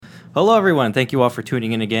Hello, everyone. Thank you all for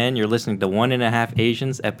tuning in again. You're listening to One and a Half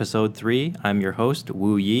Asians, Episode 3. I'm your host,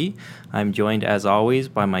 Wu Yi. I'm joined, as always,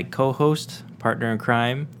 by my co-host, partner in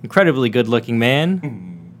crime, incredibly good-looking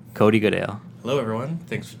man, Cody Goodale. Hello, everyone.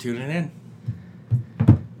 Thanks for tuning in.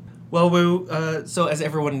 Well, Wu, so as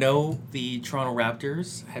everyone know, the Toronto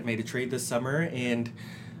Raptors had made a trade this summer, and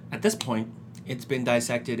at this point, it's been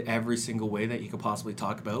dissected every single way that you could possibly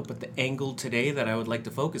talk about. But the angle today that I would like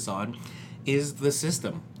to focus on is the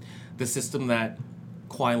system. The system that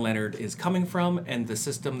Kawhi Leonard is coming from and the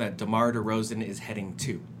system that DeMar DeRozan is heading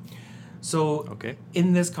to. So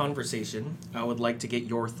in this conversation, I would like to get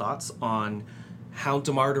your thoughts on how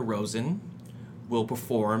DeMar DeRozan will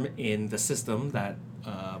perform in the system that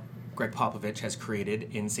Greg Popovich has created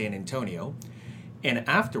in San Antonio. And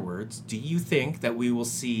afterwards, do you think that we will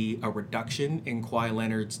see a reduction in Kawhi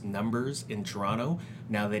Leonard's numbers in Toronto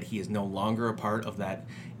now that he is no longer a part of that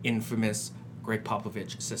infamous Greg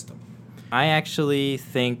Popovich system? I actually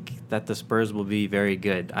think that the Spurs will be very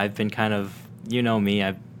good. I've been kind of, you know me,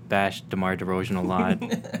 I've bashed DeMar DeRozan a lot.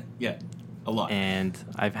 Yeah, a lot. And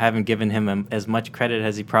I haven't given him as much credit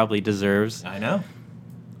as he probably deserves. I know.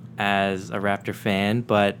 As a Raptor fan,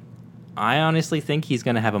 but I honestly think he's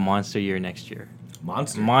going to have a monster year next year.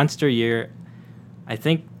 Monster year. I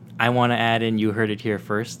think I want to add in, you heard it here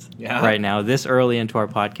first. Yeah. Right now, this early into our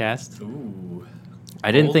podcast. Ooh. I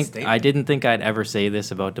didn't think I'd ever say this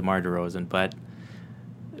about DeMar DeRozan, but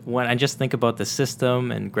when I just think about the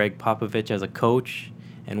system and Greg Popovich as a coach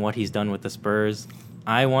and what he's done with the Spurs,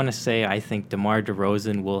 I want to say I think DeMar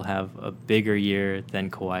DeRozan will have a bigger year than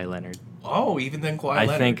Kawhi Leonard. Oh, even than Kawhi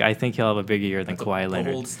Leonard. I think he'll have a bigger year than Kawhi Leonard. That's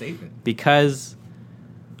a bold statement. Because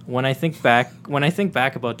when I think back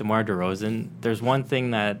about DeMar DeRozan, there's one thing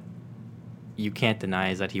that you can't deny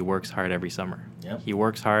is that he works hard every summer. Yep. He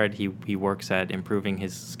works hard. He works at improving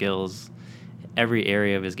his skills. Every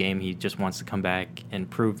area of his game, he just wants to come back and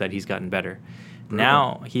prove that he's gotten better. Brutal.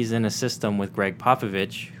 Now he's in a system with Greg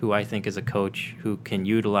Popovich, who I think is a coach who can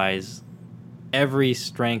utilize every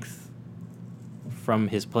strength from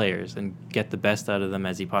his players and get the best out of them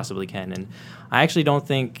as he possibly can. And I actually don't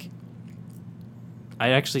think...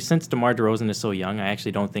 since DeMar DeRozan is so young, I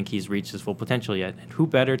actually don't think he's reached his full potential yet. And who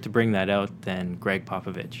better to bring that out than Greg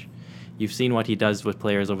Popovich? You've seen what he does with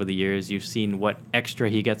players over the years. You've seen what extra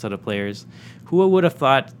he gets out of players. Who would have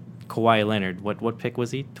thought Kawhi Leonard, what pick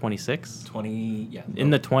was he, 26? 20, yeah.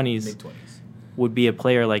 In the 20s. Mid-20s. Would be a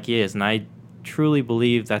player like he is. And I truly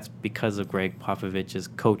believe that's because of Greg Popovich's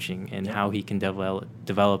coaching and how he can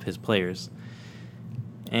develop his players.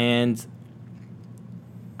 And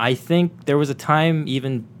I think there was a time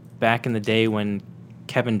even back in the day when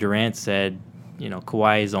Kevin Durant said, you know,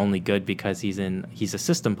 Kawhi is only good because he's a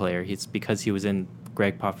system player. It's because he was in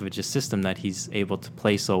Greg Popovich's system that he's able to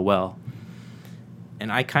play so well.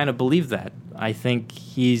 And I kind of believe that. I think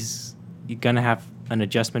he's going to have an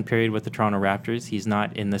adjustment period with the Toronto Raptors. He's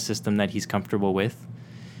not in the system that he's comfortable with.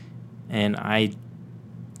 And I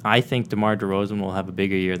think DeMar DeRozan will have a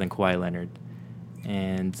bigger year than Kawhi Leonard.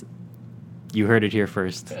 And you heard it here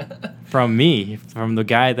first. From me, from the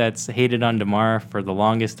guy that's hated on DeMar for the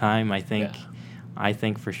longest time, I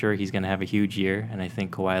think for sure he's going to have a huge year, and I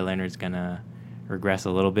think Kawhi Leonard's going to regress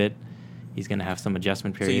a little bit. He's going to have some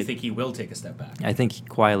adjustment period. So you think he will take a step back? I think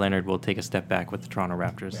Kawhi Leonard will take a step back with the Toronto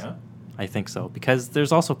Raptors. Yeah? I think so, because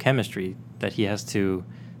there's also chemistry that he has to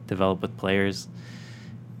develop with players.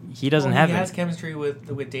 He doesn't have it. He has chemistry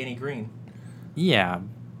with Danny Green. Yeah,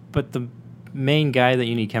 but the main guy that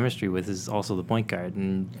you need chemistry with is also the point guard,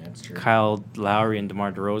 and that's true. Kyle Lowry and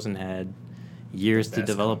DeMar DeRozan had years to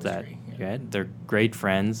develop chemistry. Right? They're great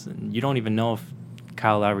friends, and you don't even know if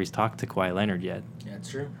Kyle Lowry's talked to Kawhi Leonard yet. Yeah,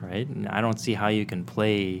 that's true. Right? And I don't see how you can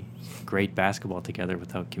play great basketball together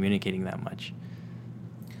without communicating that much.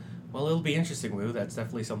 Well, it'll be interesting, Wu. That's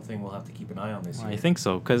definitely something we'll have to keep an eye on this year. I think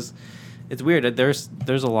so, because it's weird. There's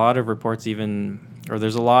a lot of reports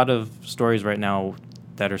there's a lot of stories right now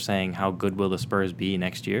that are saying how good will the Spurs be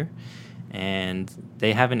next year. And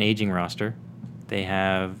they have an aging roster. They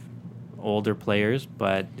have older players,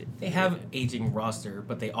 but... They have aging roster,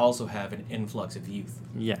 but they also have an influx of youth.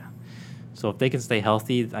 Yeah. So if they can stay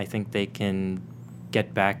healthy, I think they can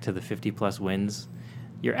get back to the 50-plus wins.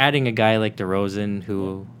 You're adding a guy like DeRozan,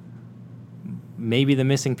 who maybe the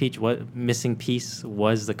missing piece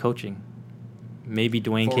was the coaching. Maybe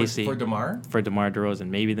Dwayne Casey... For DeMar? For DeMar DeRozan.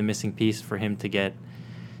 Maybe the missing piece for him to get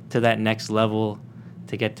to that next level,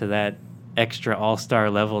 to get to that extra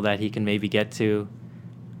all-star level that he can maybe get to,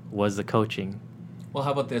 was the coaching. Well,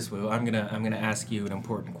 how about this, Wu? I'm gonna ask you an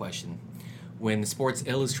important question. When Sports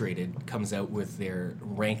Illustrated comes out with their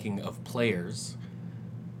ranking of players,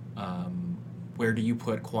 where do you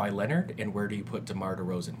put Kawhi Leonard and where do you put DeMar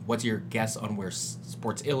DeRozan? What's your guess on where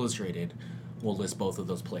Sports Illustrated will list both of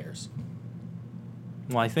those players?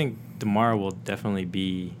 Well, I think DeMar will definitely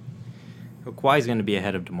be... Kawhi's going to be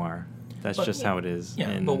ahead of DeMar. That's just how it is.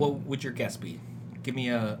 Yeah, but what would your guess be? Give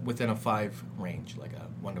me within a 5 range, like a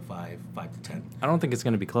 1 to 5, 5 to 10. I don't think it's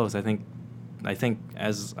going to be close. I think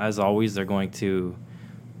as always, they're going to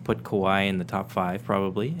put Kawhi in the top 5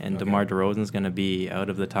 probably, and Okay. DeMar DeRozan's going to be out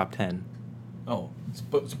of the top 10. Oh,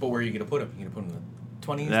 but where are you going to put him? You going to put him in the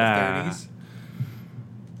 20s, the 30s?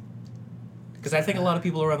 Because I think a lot of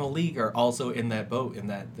people around the league are also in that boat, in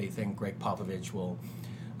that they think Greg Popovich will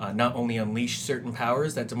not only unleash certain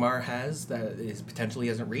powers that DeMar has that is potentially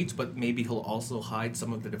hasn't reached, but maybe he'll also hide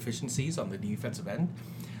some of the deficiencies on the defensive end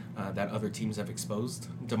that other teams have exposed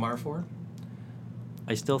DeMar for.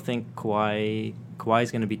 I still think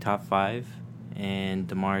Kawhi's going to be top 5, and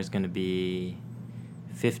DeMar is going to be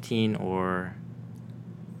 15 or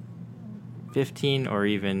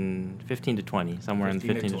even 15 to 20, somewhere in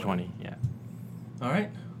 15 to 20. Yeah. All right.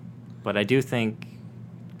 But I do think,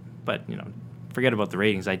 forget about the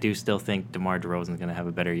ratings. I do still think DeMar DeRozan is going to have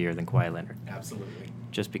a better year than Kawhi Leonard. Absolutely.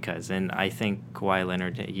 Just because. And I think Kawhi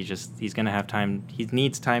Leonard, he's going to have time. He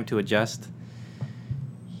needs time to adjust.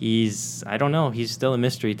 I don't know. He's still a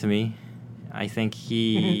mystery to me. I think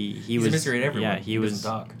he's a mystery to everyone. Yeah, he was.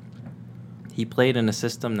 Talk. He played in a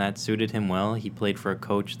system that suited him well. He played for a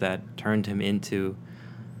coach that turned him into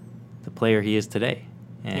the player he is today.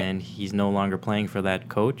 And he's no longer playing for that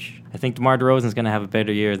coach. I think DeMar DeRozan is going to have a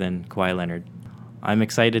better year than Kawhi Leonard. I'm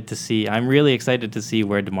really excited to see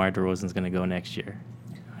where DeMar DeRozan is going to go next year.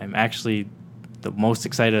 I'm actually the most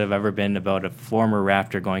excited I've ever been about a former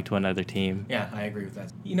Raptor going to another team. Yeah, I agree with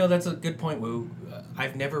that. That's a good point, Wu.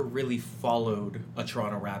 I've never really followed a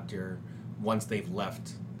Toronto Raptor once they've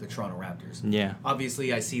left the Toronto Raptors. Yeah.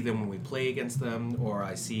 Obviously, I see them when we play against them, or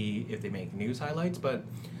I see if they make news highlights, but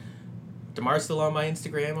DeMar's still on my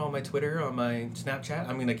Instagram, on my Twitter, on my Snapchat.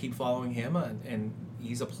 I'm going to keep following him, and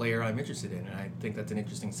he's a player I'm interested in, and I think that's an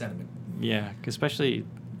interesting sentiment. Yeah, especially,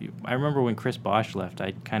 I remember when Chris Bosh left,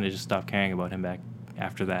 I kind of just stopped caring about him back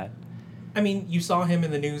after that. I mean, you saw him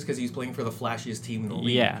in the news because he was playing for the flashiest team in the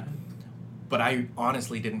league. Yeah. But I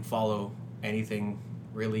honestly didn't follow anything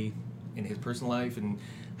really in his personal life and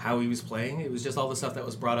how he was playing. It was just all the stuff that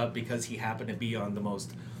was brought up because he happened to be on the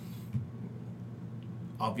most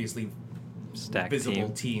obviously stacked visible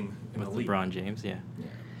team in with the league. LeBron James, yeah.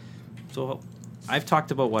 So I've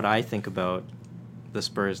talked about what I think about the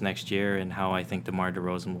Spurs next year and how I think DeMar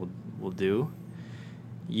DeRozan will do.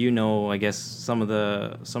 I guess some of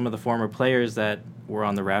the former players that were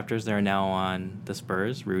on the Raptors, they're now on the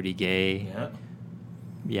Spurs. Rudy Gay,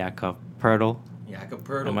 Jakob Poeltl. Jakob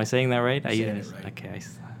Poeltl. Am I saying that right? You're saying it right. Okay,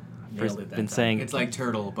 Nailed it that time. saying it's like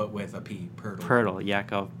turtle, but with a P. Poeltl. Poeltl,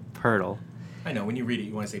 Jakob Poeltl. I know, when you read it,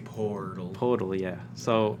 you want to say Poeltl. Poeltl, yeah.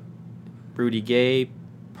 So, Rudy Gay,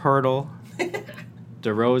 Poeltl,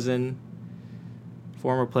 DeRozan,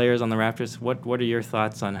 former players on the Raptors. What are your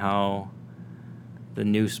thoughts on how the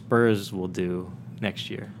new Spurs will do next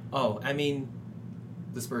year? Oh, I mean,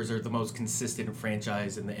 the Spurs are the most consistent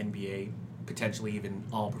franchise in the NBA, potentially even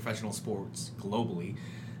all professional sports globally.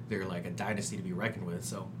 They're like a dynasty to be reckoned with,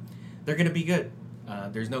 so they're going to be good.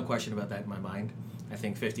 There's no question about that in my mind. I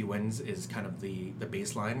think 50 wins is kind of the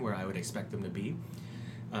baseline where I would expect them to be.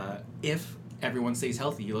 If everyone stays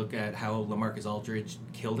healthy, you look at how LaMarcus Aldridge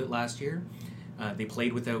killed it last year. They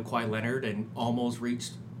played without Kawhi Leonard and almost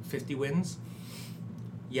reached 50 wins.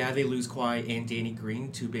 Yeah, they lose Kawhi and Danny Green,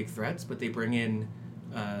 2 big threats, but they bring in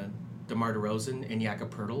DeMar DeRozan and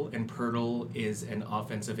Jakob Poeltl, and Poeltl is an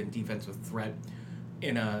offensive and defensive threat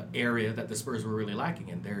in an area that the Spurs were really lacking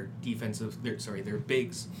in. Their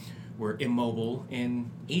bigs were immobile and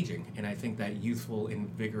aging, and I think that youthful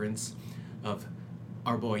invigorance of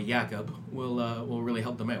our boy Jakob will really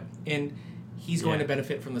help them out. And he's going to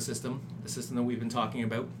benefit from the system that we've been talking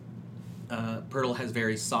about. Poeltl has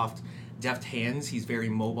very soft, deft hands. He's very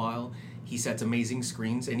mobile. He sets amazing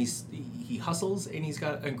screens, and he hustles, and he's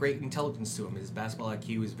got a great intelligence to him. His basketball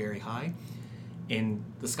IQ is very high, and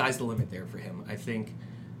the sky's the limit there for him. I think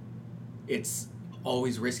it's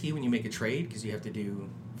always risky when you make a trade because you have to do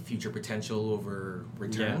future potential over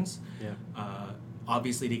returns. Yeah.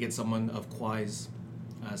 Obviously, to get someone of Kawhi's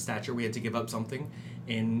stature, we had to give up something,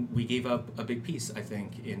 and we gave up a big piece, I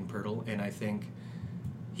think, in Poeltl, and I think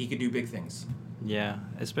he could do big things. Yeah,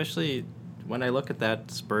 especially when I look at that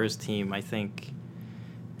Spurs team, I think,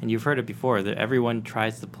 and you've heard it before, that everyone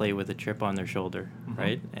tries to play with a chip on their shoulder,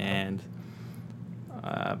 right? And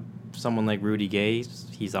someone like Rudy Gay,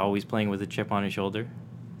 he's always playing with a chip on his shoulder.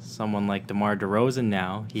 someone like DeMar DeRozan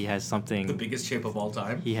now. He has something. The biggest chip of all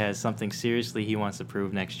time. He has something seriously he wants to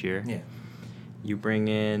prove next year. Yeah. You bring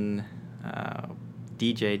in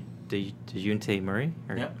DJ DeJounte Murray.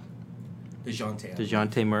 Yep.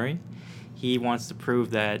 DeJounte Murray. He wants to prove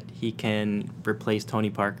that he can replace Tony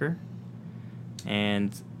Parker.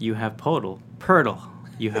 And you have Pirtle.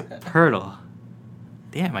 You have Pirtle.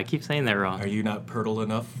 Damn, I keep saying that wrong. Are you not Pirtle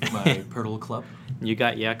enough, my Pirtle club? You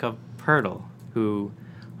got Jakob Pirtle, who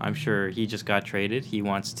I'm sure he just got traded. He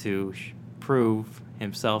wants to prove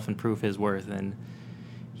himself and prove his worth. And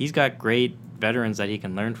he's got great veterans that he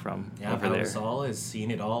can learn from over there. Gasol has seen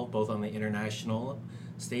it all, both on the international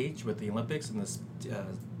stage with the Olympics and the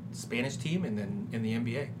Spanish team, and then in the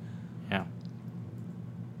NBA. Yeah.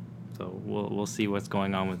 So we'll see what's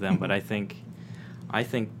going on with them, but I think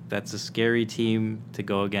that's a scary team to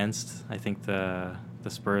go against. I think the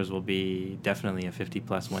Spurs will be definitely a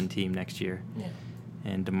 50+ win team next year. Yeah.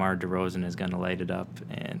 And DeMar DeRozan is going to light it up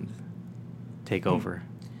and take over.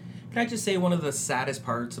 Can I just say one of the saddest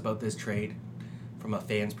parts about this trade, from a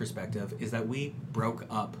fan's perspective, is that we broke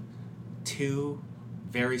up two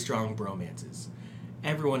very strong bromances.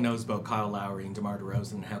 Everyone knows about Kyle Lowry and DeMar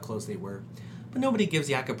DeRozan and how close they were, but nobody gives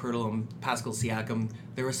Jakob Poeltl and Pascal Siakam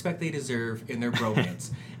the respect they deserve in their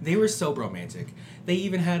bromance. They were so bromantic. They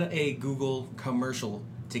even had a Google commercial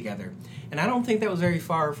together, and I don't think that was very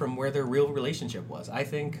far from where their real relationship was. I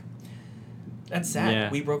think that's sad. Yeah.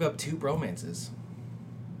 We broke up two bromances.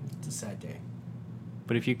 It's a sad day.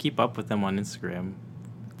 But if you keep up with them on Instagram,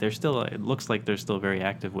 it looks like they're still very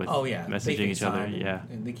active with messaging each other. Yeah.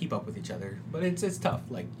 And they keep up with each other. But it's tough,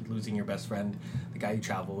 like losing your best friend, the guy you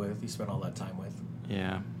travel with, you spend all that time with.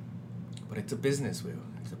 Yeah. But it's a business, Woo.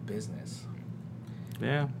 It's a business.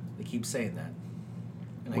 Yeah. They keep saying that.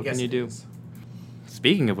 And What I guess can you do? Is.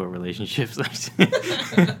 Speaking about relationships,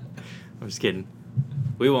 I'm just kidding.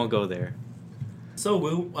 We won't go there. So,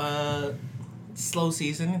 Woo, slow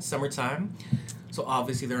season, it's summertime. So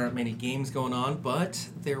obviously there aren't many games going on, but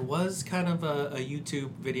there was kind of a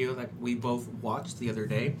YouTube video that we both watched the other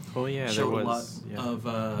day. Oh yeah, Showed there was. a lot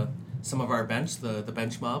of some of our bench, the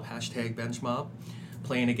bench mob, #benchmob,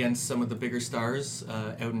 playing against some of the bigger stars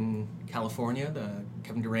out in California, the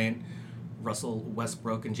Kevin Durant, Russell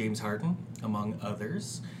Westbrook, and James Harden, among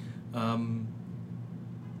others.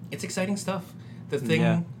 It's exciting stuff.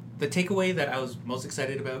 The takeaway that I was most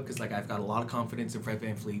excited about, because I've got a lot of confidence in Fred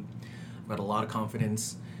VanVleet. I've got a lot of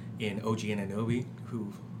confidence in OG Anunoby,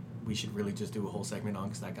 who we should really just do a whole segment on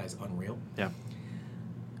because that guy's unreal. Yeah.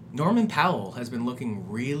 Norman Powell has been looking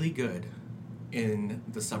really good in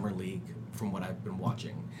the Summer League from what I've been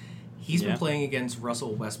watching. He's been playing against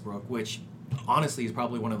Russell Westbrook, which honestly is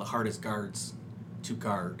probably one of the hardest guards to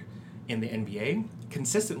guard in the NBA,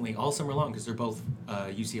 consistently all summer long, because they're both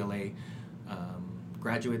UCLA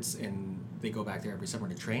graduates and they go back there every summer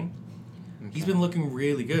to train. Okay. He's been looking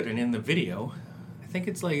really good, and in the video, I think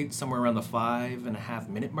it's like somewhere around the 5.5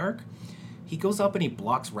 minute mark, he goes up and he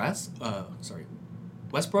blocks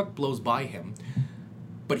Westbrook blows by him,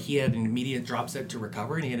 but he had an immediate drop set to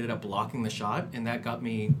recover, and he ended up blocking the shot, and that got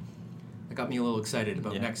me a little excited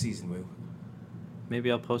about next season, Woo. Maybe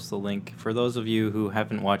I'll post the link. For those of you who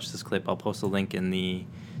haven't watched this clip, I'll post a link in the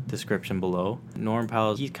description below. Norm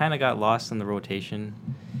Powell, he kind of got lost in the rotation,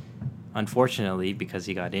 unfortunately, because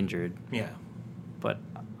he got injured. Yeah. But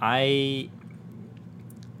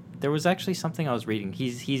there was actually something I was reading.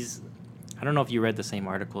 He's I don't know if you read the same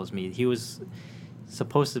article as me. He was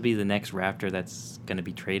supposed to be the next Raptor that's going to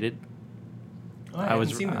be traded. Oh, I haven't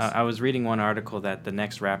seen this. I was reading one article that the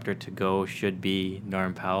next Raptor to go should be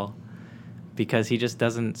Norm Powell, because he just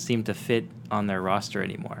doesn't seem to fit on their roster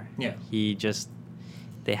anymore. Yeah. He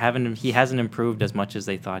hasn't improved as much as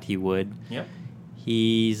they thought he would. Yep.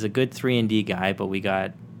 He's a good 3-and-D guy, but we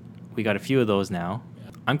got a few of those now.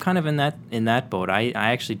 Yeah. I'm kind of in that boat. I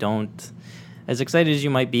actually don't, as excited as you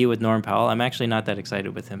might be with Norm Powell, I'm actually not that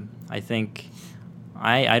excited with him. I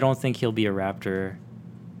don't think he'll be a Raptor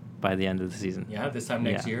by the end of the season. Yeah, this time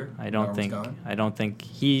next year. I don't think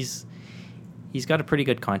he's got a pretty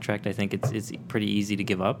good contract. I think it's pretty easy to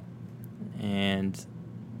give up, and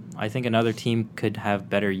I think another team could have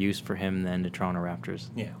better use for him than the Toronto Raptors.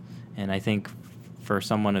 Yeah. And I think for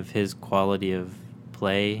someone of his quality of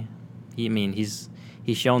play, he's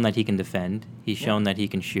shown that he can defend. He's shown that he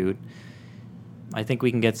can shoot. I think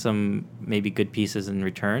we can get some maybe good pieces in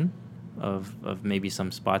return of maybe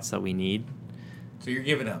some spots that we need. So you're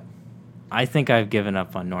giving up? I think I've given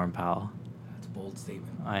up on Norm Powell. That's a bold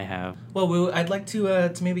statement. I have. Well, I'd like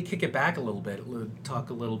to maybe kick it back a little bit,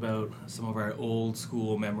 talk a little about some of our old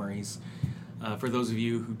school memories. For those of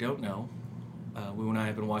you who don't know, Wu and I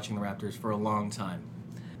have been watching the Raptors for a long time.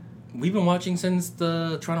 we've been watching since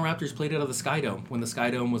the Toronto Raptors played out of the Sky Dome, when the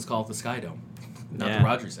Sky Dome was called the Sky Dome, not the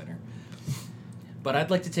Rogers Center. But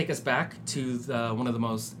I'd like to take us back to one of the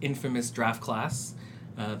most infamous draft class,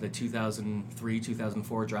 the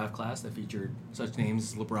 2003-2004 draft class that featured such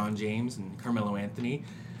names as LeBron James and Carmelo Anthony.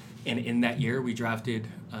 And in that year, we drafted,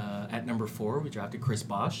 at number 4, we drafted Chris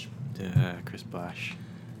Bosh. Chris Bosh.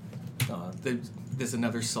 There's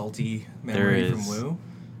another salty memory from Woo.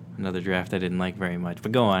 Another draft I didn't like very much.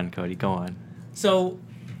 But go on, Cody, go on. So,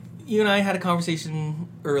 you and I had a conversation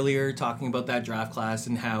earlier talking about that draft class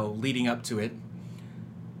and how leading up to it,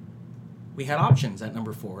 we had options at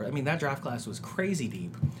number 4. I mean, that draft class was crazy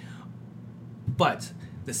deep. But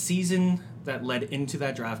the season that led into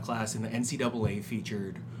that draft class in the NCAA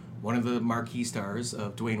featured one of the marquee stars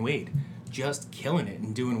of Dwayne Wade, just killing it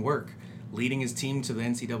and doing work, leading his team to the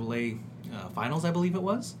NCAA finals, I believe it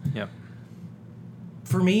was. Yep.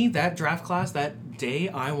 For me, that draft class, that day,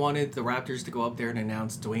 I wanted the Raptors to go up there and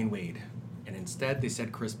announce Dwayne Wade. And instead, they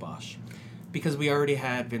said Chris Bosh. Because we already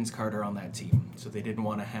had Vince Carter on that team, so they didn't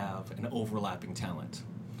want to have an overlapping talent.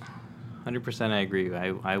 100% I agree.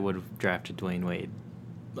 I would have drafted Dwayne Wade.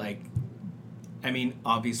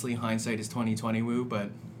 Obviously hindsight is 20/20, Woo, but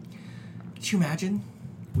could you imagine?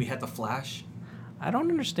 We had the Flash. I don't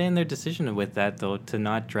understand their decision with that, though, to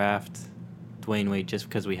not draft Dwayne Wade just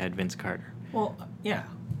because we had Vince Carter. Well, yeah.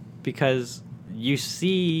 Because you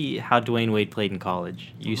see how Dwayne Wade played in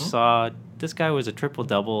college. You saw this guy was a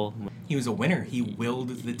triple-double. He was a winner. He willed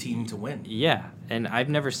the team to win. Yeah, and I've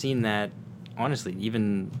never seen that, honestly,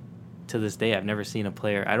 even to this day, I've never seen a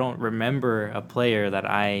player. I don't remember a player that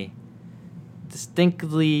I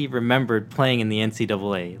distinctly remembered playing in the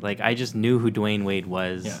NCAA. I just knew who Dwayne Wade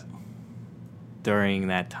was during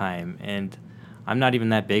that time, and I'm not even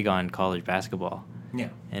that big on college basketball. Yeah.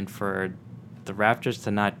 And for the Raptors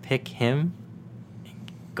to not pick him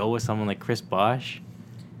and go with someone like Chris Bosh,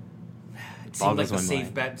 it seemed like a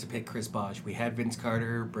safe bet to pick Chris Bosh. We had Vince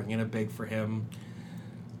Carter, bring in a big for him.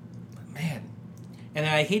 But man, and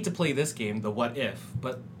I hate to play this game, the what if,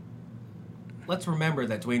 but let's remember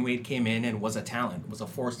that Dwayne Wade came in and was a talent, was a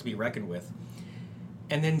force to be reckoned with.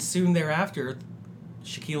 And then soon thereafter,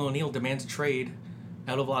 Shaquille O'Neal demands a trade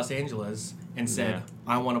out of Los Angeles and said,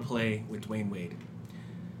 I want to play with Dwayne Wade.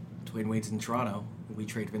 Dwayne Wade's in Toronto. We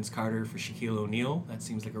trade Vince Carter for Shaquille O'Neal. That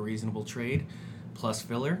seems like a reasonable trade. Plus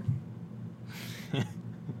filler.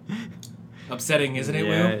 Upsetting, isn't it,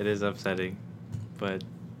 Will? Yeah, it is upsetting. But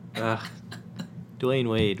Dwayne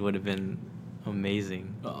Wade would have been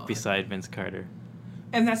amazing beside Vince Carter.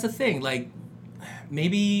 And that's the thing.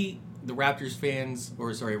 Maybe the Raptors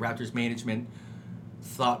Raptors management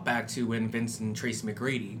thought back to when Vince and Tracy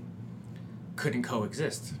McGrady couldn't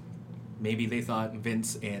coexist. Maybe they thought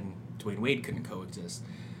Vince and Dwayne Wade couldn't coexist.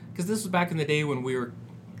 Because this was back in the day when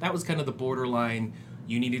that was kind of the borderline.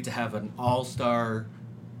 You needed to have an all-star,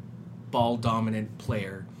 ball-dominant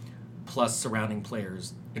player plus surrounding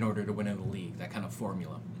players in order to win in the league, that kind of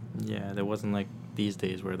formula. Yeah, there wasn't like these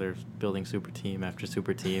days where they're building super team after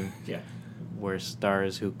super team. Yeah. Where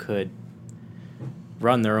stars who could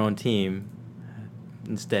run their own team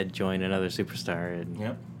instead join another superstar. And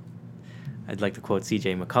yep. I'd like to quote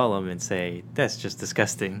C.J. McCollum and say, that's just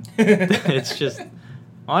disgusting. It's just,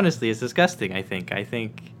 honestly, it's disgusting, I think.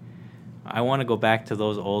 I want to go back to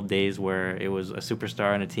those old days where it was a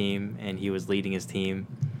superstar on a team and he was leading his team.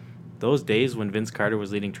 Those days when Vince Carter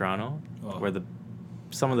was leading Toronto were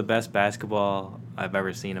some of the best basketball I've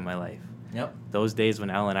ever seen in my life. Yep. Those days when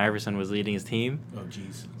Allen Iverson was leading his team. Oh,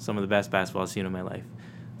 jeez. Some of the best basketball I've seen in my life.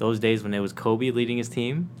 Those days when it was Kobe leading his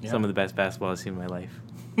team. Yep. Some of the best basketball I've seen in my life.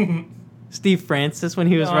 Steve Francis when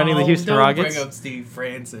he was running the Houston Rockets. Don't bring up Steve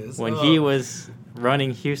Francis. When he was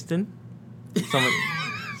running Houston.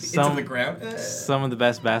 Into the ground. Some of the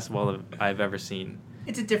best basketball I've ever seen.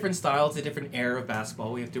 It's a different style. It's a different era of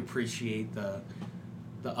basketball. We have to appreciate the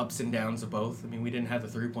ups and downs of both. I mean, we didn't have the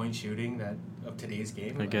three-point shooting of today's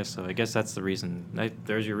game. I guess so. I guess that's the reason.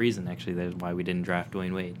 There's your reason, actually. That's why we didn't draft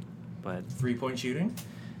Dwayne Wade. But three-point shooting?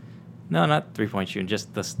 No, not three-point shooting.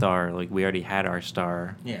 Just the star. Like, we already had our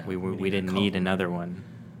star. Yeah. We didn't need another one.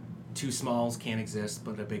 Two smalls can't exist,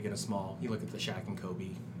 but a big and a small. You look at the Shaq and Kobe.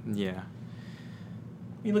 Yeah.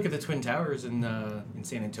 You look at the Twin Towers in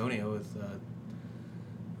San Antonio with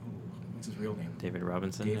what's his real name? David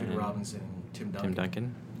Robinson. Robinson and Tim Duncan. Tim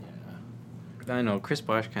Duncan. Yeah. I know Chris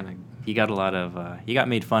Bosh he got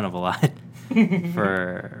made fun of a lot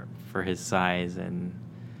for his size, and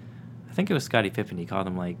I think it was Scottie Pippen. He called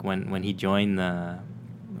him like when he joined the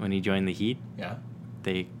Heat. Yeah.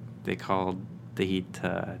 They called the Heat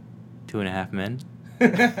 2.5 men.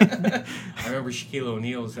 I remember Shaquille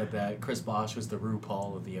O'Neal said that Chris Bosh was the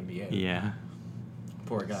RuPaul of the NBA. Yeah.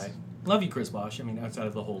 Poor guy. Love you, Chris Bosh. I mean, outside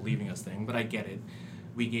of the whole leaving us thing, but I get it.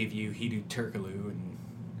 We gave you Hedo Turkoglu and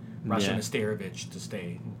Russia Nesterovic to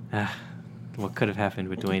stay. What could have happened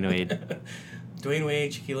with Dwayne Wade? Dwayne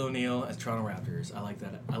Wade, Shaquille O'Neal as Toronto Raptors. I like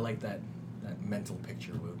that. I like that mental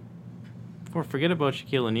picture, Woo. Or forget about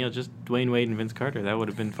Shaquille O'Neal, just Dwayne Wade and Vince Carter. That would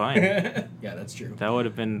have been fine. Yeah, that's true. That would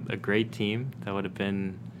have been a great team. That would have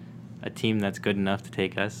been a team that's good enough to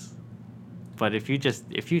take us. But if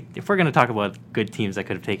we're gonna talk about good teams that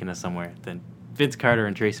could have taken us somewhere, then Vince Carter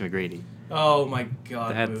and Tracy McGrady. Oh my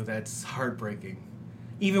God, Woo, that's heartbreaking.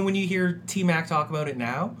 Even when you hear T-Mac talk about it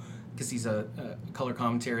now, because he's a color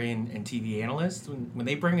commentary and TV analyst, when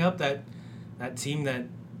they bring up that team that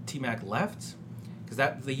T-Mac left,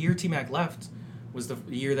 because the year T-Mac left was the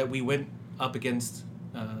year that we went up against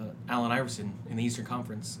Allen Iverson in the Eastern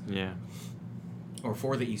Conference. Yeah. Or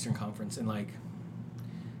for the Eastern Conference, and like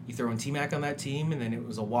you throw in T-Mac on that team, and then it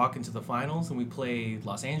was a walk into the finals, and we played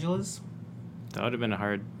Los Angeles. That would have been a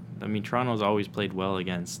hard. I mean, Toronto's always played well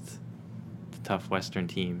against the tough Western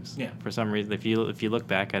teams. Yeah. For some reason, if you look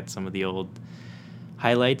back at some of the old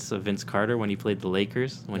highlights of Vince Carter when he played the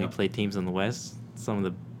Lakers, when he played teams in the West, some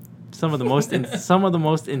of the most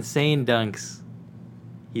insane dunks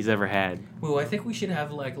he's ever had. Well, I think we should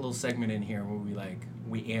have like a little segment in here where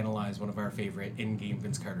we analyze one of our favorite in-game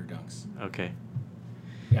Vince Carter dunks. Okay.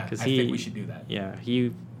 Yeah, I think we should do that. Yeah,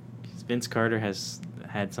 Vince Carter has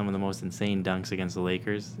had some of the most insane dunks against the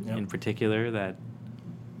Lakers, in particular, that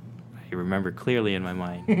I remember clearly in my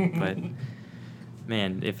mind. But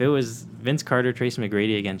man, if it was Vince Carter, Tracy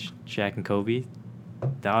McGrady against Shaq and Kobe,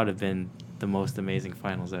 that would have been the most amazing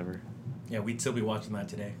finals ever. Yeah, we'd still be watching that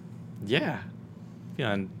today. Yeah.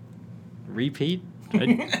 On repeat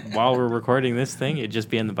while we're recording this thing, it'd just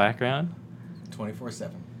be in the background.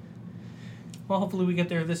 24/7. Well, hopefully we get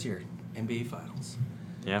there this year. NBA Finals.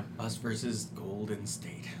 Yeah. Us versus Golden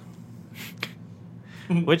State.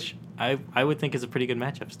 Which I would think is a pretty good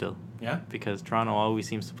matchup still. Yeah? Because Toronto always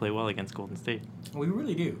seems to play well against Golden State. We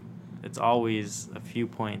really do. It's always a few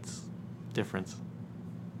points difference.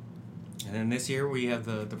 And then this year we have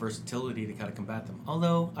the versatility to kind of combat them.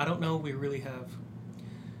 Although, I don't know, we really have...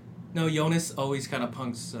 No, Jonas always kind of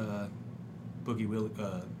punks Boogie.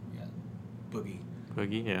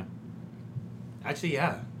 Boogie, yeah. Actually,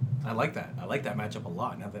 yeah. I like that. I like that matchup a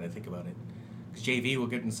lot now that I think about it. Because JV will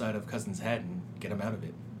get inside of Cousin's head and get him out of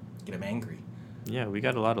it. Get him angry. Yeah, we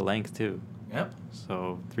got a lot of length, too. Yep.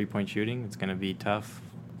 So, three-point shooting, it's going to be tough.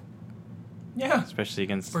 Yeah. Especially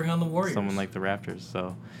against bring on the Warriors. Someone like the Raptors.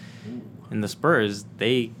 So, Ooh. And the Spurs,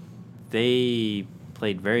 they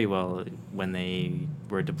played very well when they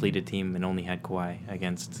were a depleted team and only had Kawhi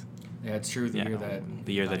against... Yeah, it's true. The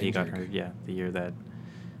year that he got hurt. Yeah, the year that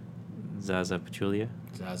Zaza Pachulia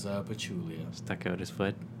stuck out his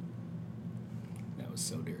foot. That was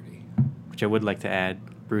so dirty. Which I would like to add,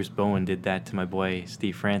 Bruce Bowen did that to my boy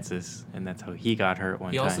Steve Francis, and that's how he got hurt one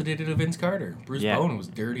time. He also did it to Vince Carter. Bruce Bowen was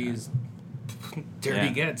dirty as dirty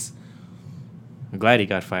gets. I'm glad he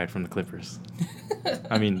got fired from the Clippers.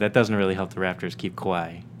 I mean, that doesn't really help the Raptors keep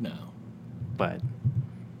Kawhi. No. But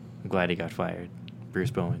I'm glad he got fired.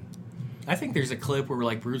 Bruce Bowen. I think there's a clip where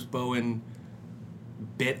like Bruce Bowen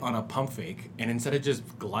bit on a pump fake, and instead of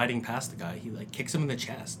just gliding past the guy, he like kicks him in the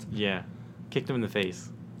chest. Yeah. Kicked him in the face.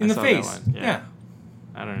 In the face. Yeah.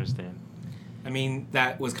 I don't understand. I mean,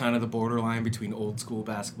 that was kind of the borderline between old school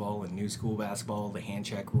basketball and new school basketball, the hand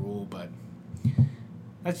check rule, but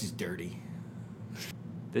that's just dirty.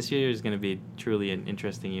 This year is going to be truly an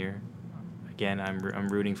interesting year. Again, I'm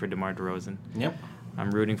rooting for DeMar DeRozan. Yep.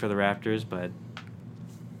 I'm rooting for the Raptors, but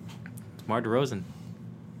DeMar DeRozan.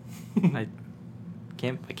 I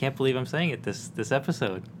can't believe I'm saying it this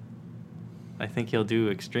episode. I think he'll do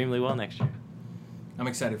extremely well next year. I'm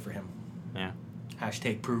excited for him. Yeah.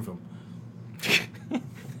 # prove him.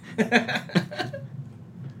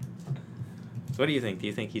 What do you think? Do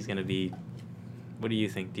you think he's going to be... What do you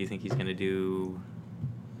think? Do you think he's going to do...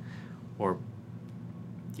 Or do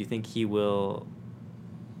you think he will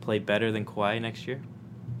play better than Kawhi next year?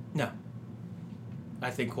 No.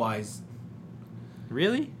 I think Kawhi's...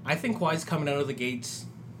 Really? I think Kawhi's coming out of the gates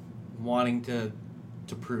wanting to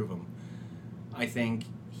prove him. I think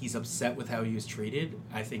he's upset with how he was treated.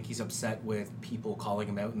 I think he's upset with people calling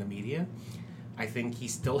him out in the media. I think he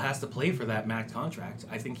still has to play for that max contract.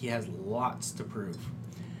 I think he has lots to prove.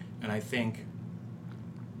 And I think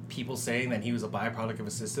people saying that he was a byproduct of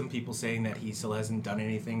a system, people saying that he still hasn't done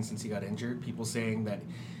anything since he got injured, people saying that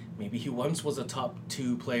maybe he once was a top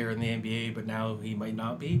 2 player in the NBA, but now he might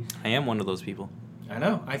not be. I am one of those people. I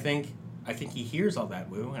know. I think I think he hears all that,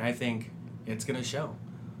 Woo, and I think it's going to show.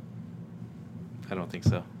 I don't think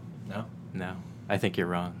so. No? No. I think you're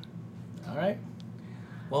wrong. All right.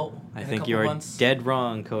 Well, I think you are dead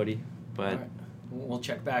wrong, Cody. But right. We'll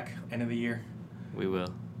check back end of the year. We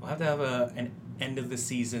will. We'll have to have an end of the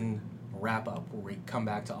season wrap up where we come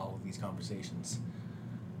back to all of these conversations.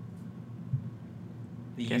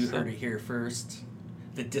 You heard it here first.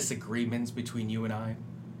 The disagreements between you and I,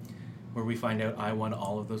 where we find out I won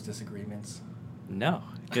all of those disagreements. No.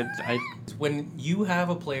 When you have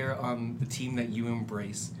a player on the team that you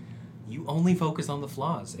embrace, you only focus on the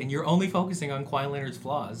flaws. And you're only focusing on Kawhi Leonard's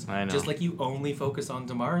flaws. I know. Just like you only focus on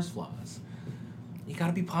DeMar's flaws. You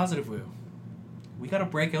gotta be positive, Woo. We gotta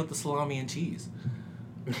break out the salami and cheese.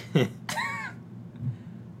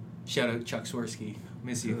 Shout out Chuck Swirsky.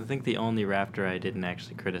 Miss you. I think the only Raptor I didn't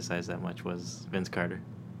actually criticize that much was Vince Carter.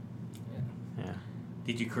 Yeah.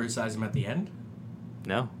 Did you criticize him at the end?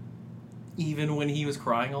 No. Even when he was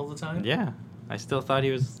crying all the time? Yeah. I still thought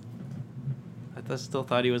he was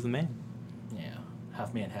the man. Yeah.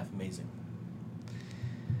 Half man, half amazing.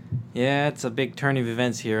 Yeah, it's a big turn of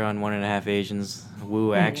events here on 1.5 Asians.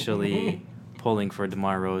 Wu actually pulling for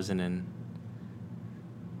DeMar DeRozan and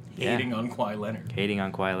hating on Kawhi Leonard. Hating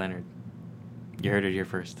on Kawhi Leonard. You heard it here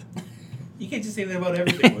first. You can't just say that about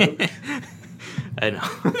everything, Luke. I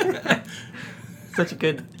know. Such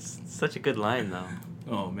a good line though.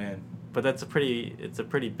 Oh man. But it's a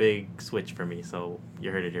pretty big switch for me, so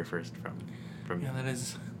you heard it here first from Yeah, that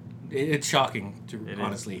is it's shocking to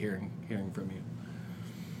honestly hearing from you.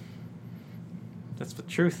 That's the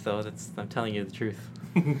truth though. I'm telling you the truth.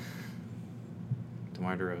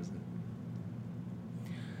 DeMar DeRozan.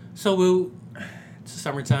 So Woo, it's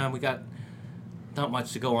summertime, we got not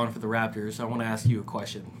much to go on for the Raptors. I want to ask you a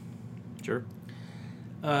question. Sure.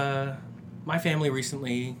 My family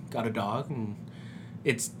recently got a dog, and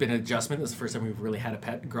it's been an adjustment. It's the first time we've really had a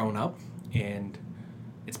pet growing up, and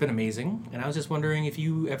it's been amazing. And I was just wondering if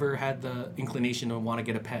you ever had the inclination to want to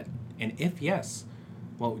get a pet, and if yes,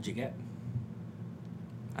 what would you get?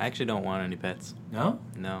 I actually don't want any pets. No?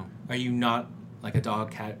 No. Are you not like a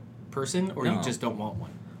dog cat person, or No. you just don't want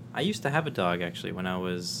one? I used to have a dog actually when I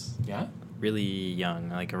was really young,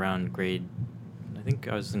 like around I think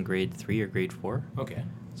I was in grade 3 or grade 4. Okay.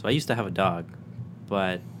 So I used to have a dog,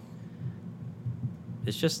 but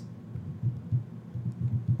it's just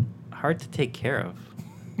hard to take care of.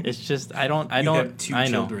 It's just I don't have two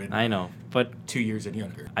children. I know, but 2 years and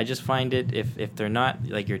younger. I just find it if they're not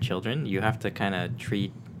like your children, you have to kind of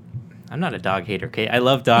treat. I'm not a dog hater, okay? I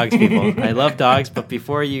love dogs, people. I love dogs, but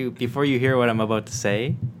before you hear what I'm about to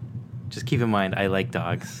say, just keep in mind I like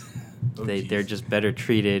dogs. They're just better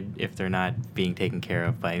treated if they're not being taken care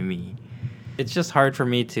of by me. It's just hard for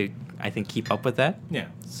me to, I think, keep up with that. Yeah.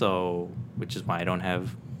 So, which is why I don't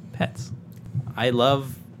have pets. I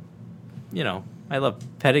love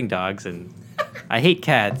petting dogs, and I hate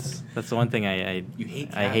cats. That's the one thing You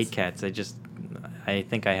hate cats? I hate cats. I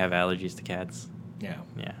think I have allergies to cats. Yeah.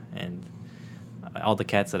 Yeah, and all the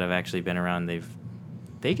cats that I've actually been around,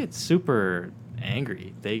 they get super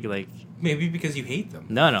angry. They like. Maybe because you hate them.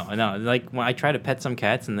 No. Like when I try to pet some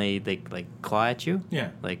cats and they like claw at you.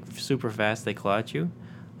 Yeah. Like super fast, they claw at you.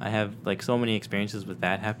 I have like so many experiences with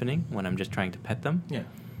that happening when I'm just trying to pet them. Yeah.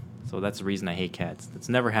 So that's the reason I hate cats. That's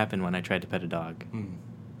never happened when I tried to pet a dog. Mm.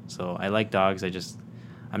 So I like dogs.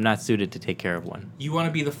 I'm not suited to take care of one. You want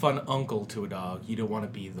to be the fun uncle to a dog. You don't want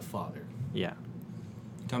to be the father. Yeah.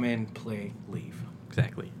 Come in, play, leave.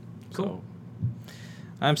 Exactly. Cool. So,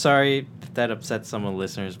 I'm sorry if that upsets some of the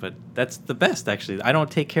listeners, but that's the best, actually. I don't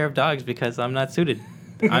take care of dogs because I'm not suited.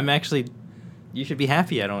 You should be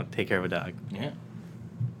happy I don't take care of a dog. Yeah.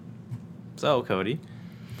 So, Cody,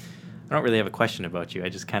 I don't really have a question about you. I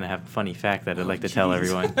just kind of have a funny fact that I'd like to tell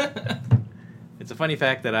everyone. It's a funny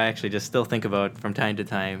fact that I actually just still think about from time to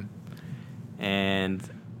time. And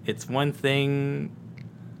it's one thing,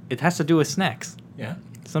 it has to do with snacks. Yeah.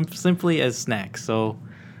 Simply as snacks. So,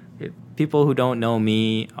 people who don't know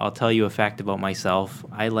me, I'll tell you a fact about myself.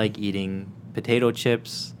 I like eating potato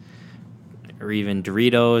chips or even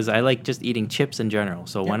Doritos. I like just eating chips in general.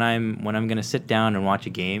 So when I'm going to sit down and watch a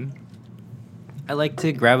game, I like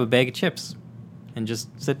to grab a bag of chips and just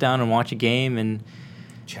sit down and watch a game and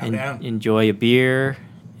enjoy a beer.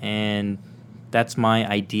 And that's my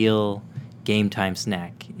ideal game time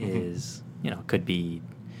snack is, it could be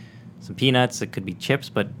some peanuts, it could be chips,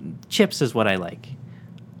 but chips is what I like.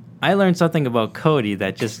 I learned something about Cody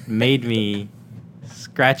that just made me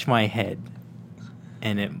scratch my head.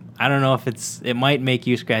 And I don't know if it might make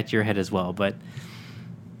you scratch your head as well, but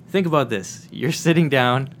think about this. You're sitting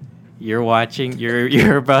down, you're watching,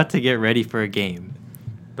 you're about to get ready for a game.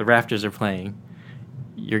 the Raptors are playing.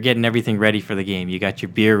 You're getting everything ready for the game. You got your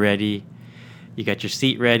beer ready. You got your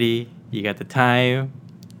seat ready. You got the time.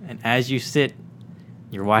 And as you sit,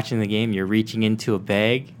 you're watching the game, you're reaching into a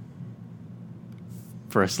bag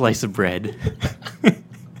for a slice of bread.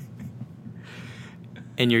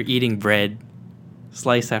 And you're eating bread,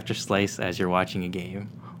 slice after slice, as you're watching a game.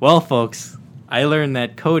 Well, folks, I learned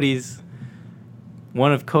that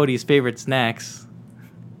one of Cody's favorite snacks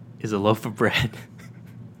is a loaf of bread.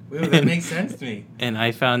 Well, that makes sense to me. And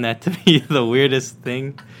I found that to be the weirdest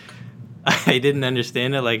thing. I didn't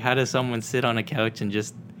understand it. Like, how does someone sit on a couch and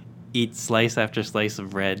just eat slice after slice of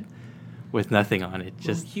bread with nothing on it?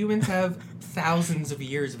 Just humans have thousands of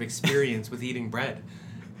years of experience with eating bread.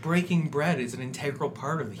 Breaking bread is an integral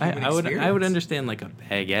part of the human experience. I would understand like a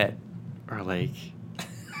baguette or like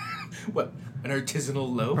what, an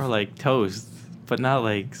artisanal loaf or like toast, but not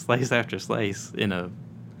like slice after slice in a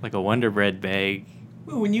Wonder Bread bag.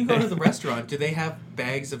 Well, when you go to the restaurant, do they have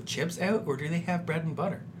bags of chips out or do they have bread and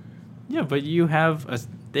butter? Yeah, but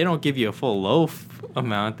they don't give you a full loaf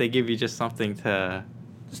amount. They give you just something to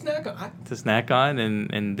snack on,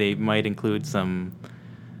 and they might include some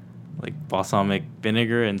like balsamic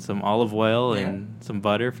vinegar and some olive oil and some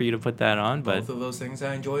butter for you to put that on. But both of those things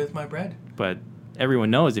I enjoy with my bread. But everyone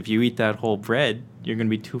knows if you eat that whole bread, you're going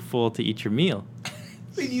to be too full to eat your meal.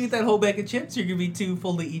 If you eat that whole bag of chips, you're going to be too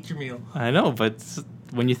full to eat your meal. I know, but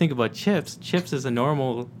when you think about chips is a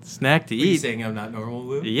normal snack to eat. Are you saying I'm not normal,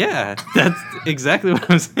 Lou? Yeah, that's exactly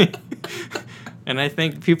what I'm saying. And I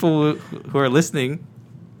think people who are listening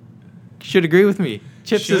should agree with me.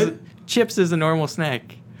 Chips is a normal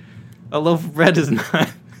snack. A loaf of bread is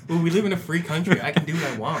not. Well, we live in a free country. I can do what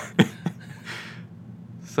I want.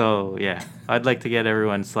 So, yeah. I'd like to get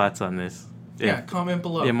everyone's thoughts on this. Yeah, comment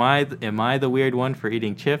below. Am I the weird one for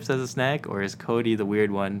eating chips as a snack, or is Cody the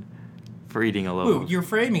weird one for eating a loaf? Ooh, you're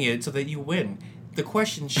framing it so that you win. The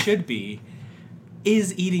question should be,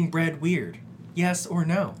 is eating bread weird? Yes or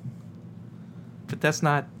no? But that's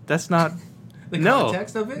not the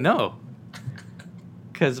context of it? No.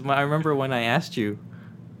 Because I remember when I asked you,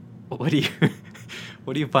 what do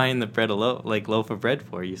you buy in the bread loaf of bread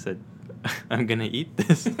for? You said, I'm gonna eat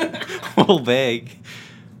this whole bag.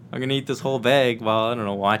 I'm going to eat this whole bag while, I don't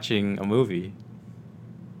know, watching a movie.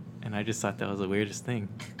 And I just thought that was the weirdest thing.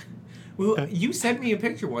 Well, you sent me a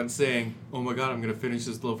picture once saying, oh my God, I'm going to finish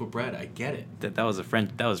this loaf of bread. I get it. That was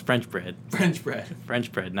French bread. French bread.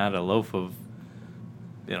 French bread, not a loaf of,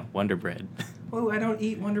 Wonder Bread. Well, I don't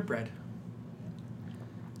eat Wonder Bread.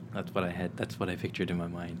 That's what I had. That's what I pictured in my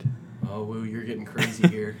mind. Oh, Woo, you're getting crazy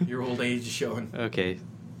here. Your old age is showing. Okay.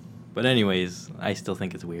 But anyways, I still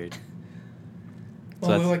think it's weird.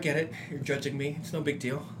 Well, I get it. You're judging me. It's no big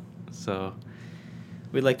deal. So,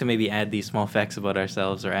 we'd like to maybe add these small facts about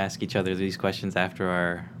ourselves or ask each other these questions after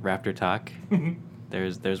our Raptor talk.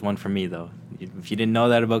 There's one for me, though. If you didn't know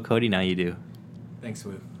that about Cody, now you do. Thanks,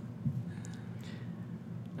 Woo.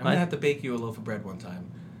 I'm going to have to bake you a loaf of bread one time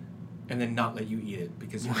and then not let you eat it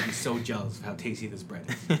because you're going to be so jealous of how tasty this bread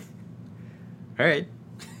is. All right.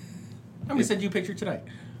 I'm going to send you a picture tonight.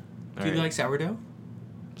 Do you like sourdough?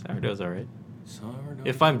 Sourdough's all right. Sourdough.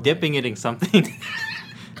 If I'm dipping it in something,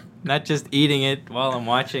 not just eating it while I'm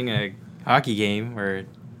watching a hockey game or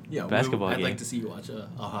basketball game. I'd like to see you watch a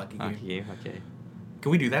hockey game. Hockey game, okay.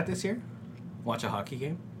 Can we do that this year? Watch a hockey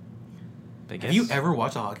game? I guess. Have you ever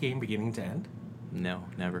watched a hockey game beginning to end? No,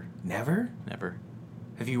 never. Never? Never.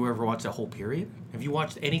 Have you ever watched a whole period? Have you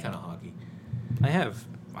watched any kind of hockey? I have.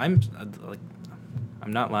 I'm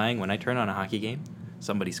not lying. When I turn on a hockey game,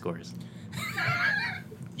 somebody scores.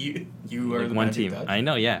 You are the one magic team. touch? I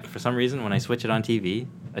know, yeah. For some reason, when I switch it on TV,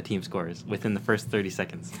 a team scores within the first 30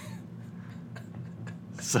 seconds.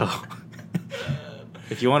 So,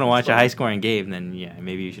 if you want to watch a high-scoring game, then yeah,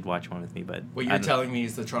 maybe you should watch one with me. But what you're telling me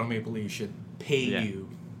is the Toronto Maple Leafs should pay you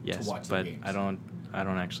to watch the games. I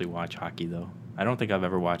don't actually watch hockey though. I don't think I've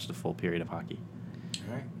ever watched a full period of hockey.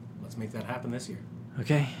 All right, let's make that happen this year.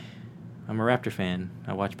 Okay, I'm a Raptor fan.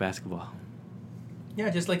 I watch basketball. Yeah,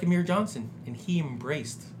 just like Amir Johnson, and he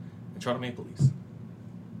embraced the Toronto Maple Leafs.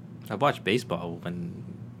 I watched baseball when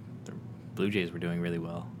the Blue Jays were doing really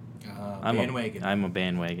well. Bandwagon. I'm a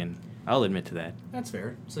bandwagon. I'll admit to that. That's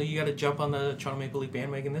fair. So you got to jump on the Toronto Maple Leaf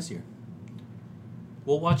bandwagon this year.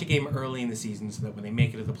 We'll watch a game early in the season so that when they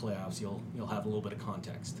make it to the playoffs, you'll have a little bit of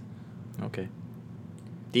context. Okay.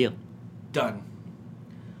 Deal. Done.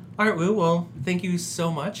 All right, Woo. Well, thank you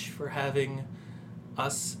so much for having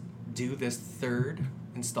us do this third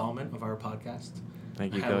installment of our podcast.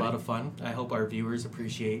 Thank you, I had Cody. a lot of fun. I hope our viewers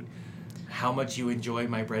appreciate how much you enjoy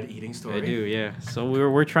my bread eating story. I do, yeah. So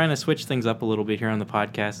we're trying to switch things up a little bit here on the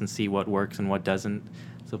podcast and see what works and what doesn't.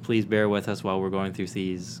 So please bear with us while we're going through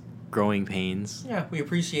these growing pains. Yeah, we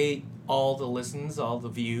appreciate all the listens, all the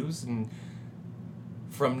views, and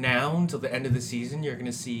from now until the end of the season, you're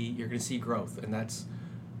gonna see growth, and that's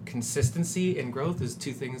consistency and growth is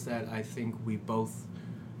two things that I think we both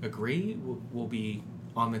agree will be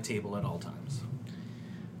on the table at all times.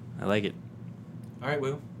 I like it. All right,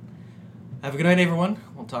 Woo. Have a good night, everyone.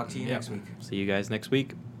 We'll talk to you next week. See you guys next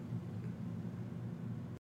week.